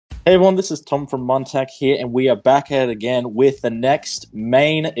Hey everyone, this is Tom from MonTac here, and we are back at it again with the next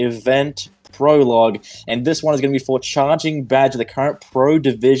main event prologue. And this one is going to be for Charging Badger, the current Pro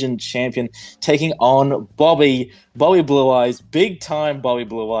Division champion, taking on Bobby Blue Eyes, big time Bobby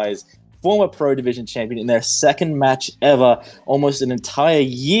Blue Eyes, former Pro Division champion in their second match ever, almost an entire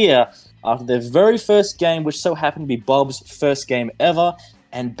year after their very first game, which so happened to be Bob's first game ever,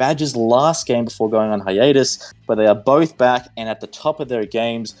 and Badger's last game before going on hiatus. But they are both back and at the top of their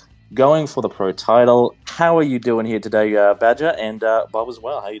games, going for the pro title. How are you doing here today, Badger, and Bob as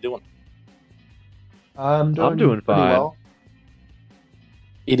well? How are you doing? I'm doing pretty fine. well.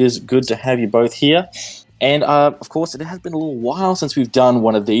 It is good to have you both here. And, of course, it has been a little while since we've done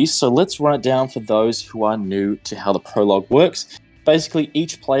one of these, so let's run it down for those who are new to how the prologue works. Basically,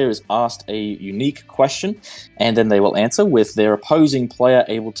 each player is asked a unique question, and then they will answer with their opposing player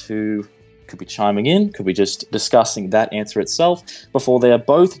able to, could be chiming in, could be just discussing that answer itself, before they are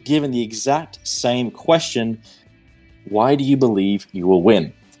both given the exact same question: why do you believe you will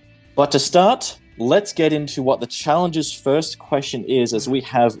win? But to start, let's get into what the challenger's first question is, as we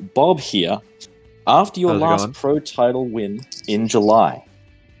have Bob here. After your How's it last going? pro title win in July,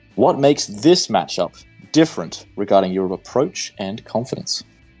 what makes this matchup different regarding your approach and confidence?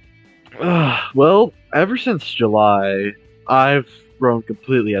 Well, ever since July, I've grown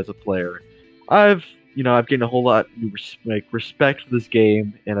completely as a player. I've gained a whole lot new respect for this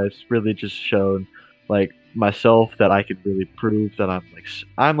game, and I've really just shown myself that I can really prove that I'm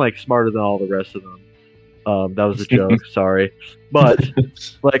smarter than all the rest of them. That was a joke, sorry, but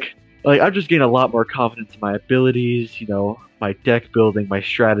I've just gained a lot more confidence in my abilities. My deck building, my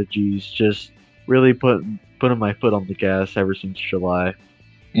strategies, just really putting my foot on the gas ever since July.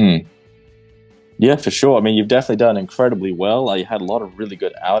 Mm. Yeah, for sure. I mean, you've definitely done incredibly well. You had a lot of really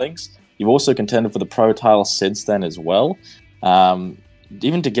good outings. You've also contended for the pro title since then as well.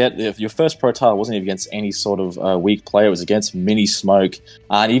 Even to get your first pro title wasn't even against any sort of weak player. It was against Mini Smoke.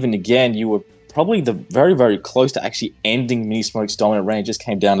 And even again, you were probably very, very close to actually ending Mini Smoke's dominant reign. It just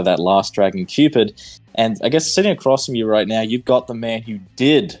came down to that last Dragon Cupid. And I guess sitting across from you right now, you've got the man who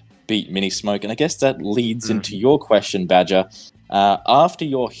did beat Mini Smoke. And I guess that leads into your question, Badger. After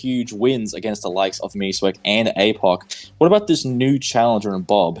your huge wins against the likes of Mini Smoke and APOC, what about this new challenger in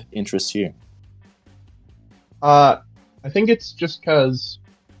Bob interests you? I think it's just because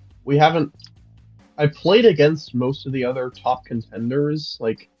we haven't. I played against most of the other top contenders,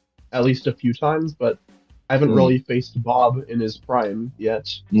 at least a few times, but I haven't really faced Bob in his prime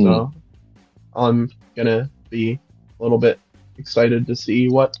yet. So I'm gonna be a little bit excited to see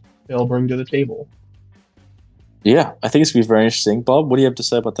what he'll bring to the table. Yeah, I think it's going to be very interesting. Bob, what do you have to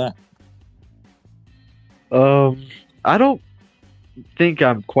say about that? I don't think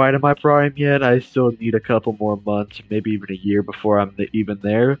I'm quite in my prime yet. I still need a couple more months, maybe even a year before I'm even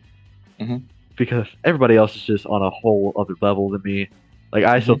there. Mm-hmm. Because everybody else is just on a whole other level than me.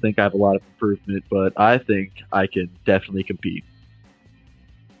 I still think I have a lot of improvement, but I think I can definitely compete.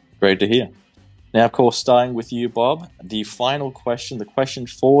 Great to hear. Now, of course, starting with you, Bob, the final question, the question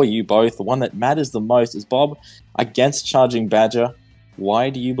for you both, the one that matters the most is, Bob, against Charging Badger, why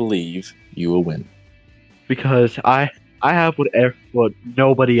do you believe you will win? Because I have what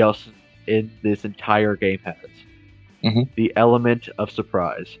nobody else in this entire game has. Mm-hmm. The element of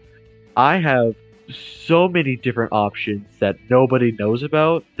surprise. I have so many different options that nobody knows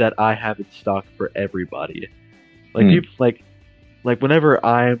about that I have in stock for everybody. Whenever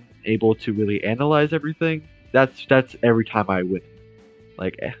I'm able to really analyze everything, that's every time I win.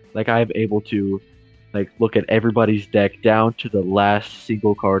 I'm able to look at everybody's deck down to the last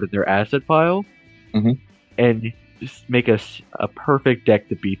single card in their asset pile, and just make a perfect deck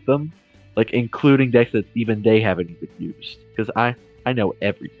to beat them, including decks that even they haven't even used, because I know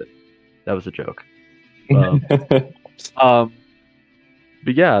everything. That was a joke. But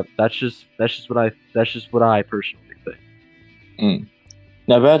yeah, that's just what I personally think.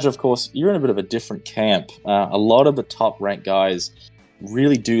 Now, Badger, of course, you're in a bit of a different camp. A lot of the top-ranked guys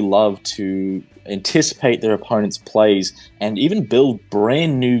really do love to anticipate their opponent's plays and even build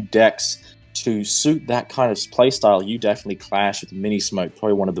brand new decks to suit that kind of playstyle. You definitely clash with Mini Smoke,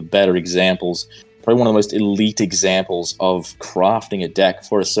 probably one of the better examples, probably one of the most elite examples of crafting a deck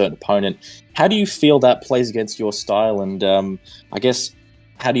for a certain opponent. How do you feel that plays against your style, and I guess,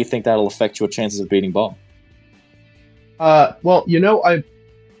 how do you think that'll affect your chances of beating Bob? Well,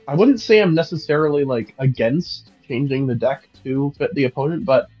 I wouldn't say I'm necessarily against changing the deck to fit the opponent,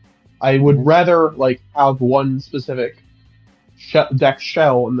 but I would rather have one specific deck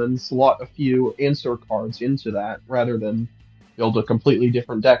shell and then slot a few answer cards into that rather than build a completely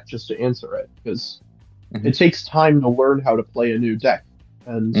different deck just to answer it, because it takes time to learn how to play a new deck.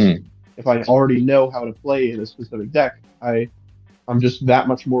 And if I already know how to play in a specific deck, I'm just that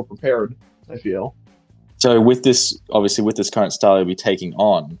much more prepared, I feel. So with this, obviously with this current style you'll be taking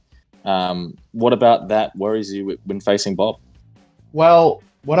on, what about that worries you when facing Bob? Well,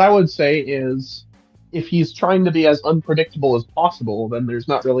 what I would say is if he's trying to be as unpredictable as possible, then there's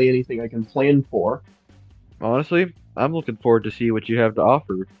not really anything I can plan for. Honestly, I'm looking forward to see what you have to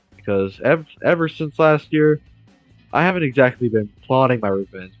offer because ever since last year, I haven't exactly been plotting my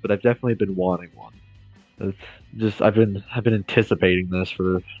revenge, but I've definitely been wanting one. It's just I've been anticipating this for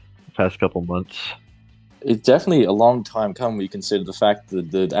the past couple months. It's definitely a long time coming when you consider the fact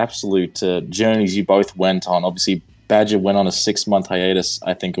that the absolute journeys you both went on. Obviously, Badger went on a 6-month hiatus,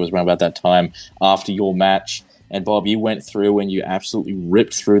 I think it was around about that time, after your match. And Bob, you went through and you absolutely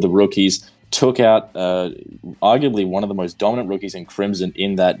ripped through the rookies, took out arguably one of the most dominant rookies in Crimson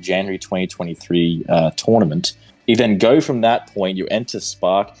in that January 2023 tournament. You then go from that point, you enter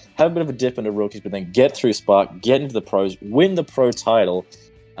Spark, have a bit of a dip into rookies, but then get through Spark, get into the pros, win the pro title,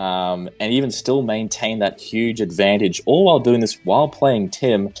 and even still maintain that huge advantage, all while doing this while playing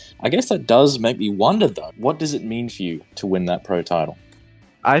Tim. I guess that does make me wonder, though, what does it mean for you to win that pro title?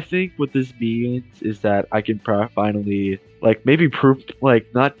 I think what this means is that I can finally, like, maybe prove,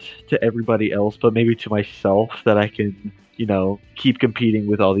 like, not to everybody else, but maybe to myself that I can, keep competing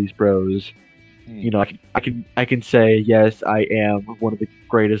with all these bros. I can say, yes, I am one of the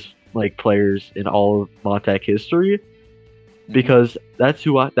greatest, like, players in all of MonTac history. Because that's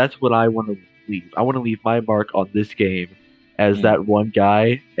what I want to leave. I want to leave my mark on this game as that one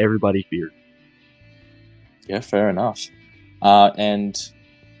guy everybody feared. Yeah, fair enough. And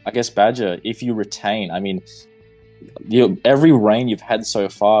I guess Badger, if you retain, I mean, every reign you've had so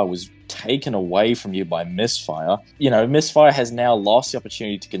far was taken away from you by Misfire. Misfire has now lost the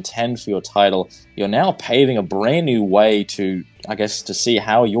opportunity to contend for your title. You're now paving a brand new way to, I guess, to see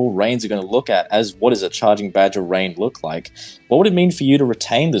how your reigns are going to look at as what does a Charging Badger reign look like. What would it mean for you to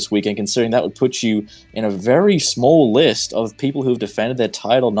retain this weekend, considering that would put you in a very small list of people who've defended their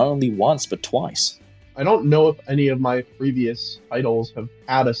title not only once, but twice? I don't know if any of my previous titles have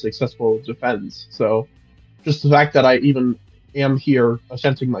had a successful defense, so just the fact that I even am here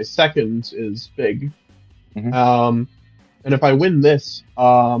attempting my second is big. And if I win this,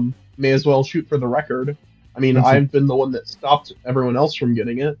 may as well shoot for the record. I mean, I've been the one that stopped everyone else from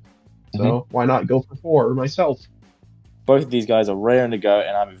getting it, so why not go for 4 myself? Both of these guys are raring to go,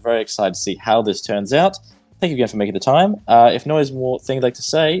 and I'm very excited to see how this turns out. Thank you again for making the time. If no there's more things I'd like to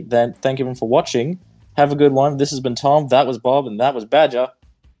say, then thank you everyone for watching. Have a good one. This has been Tom, that was Bob, and that was Badger.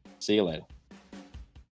 See you later.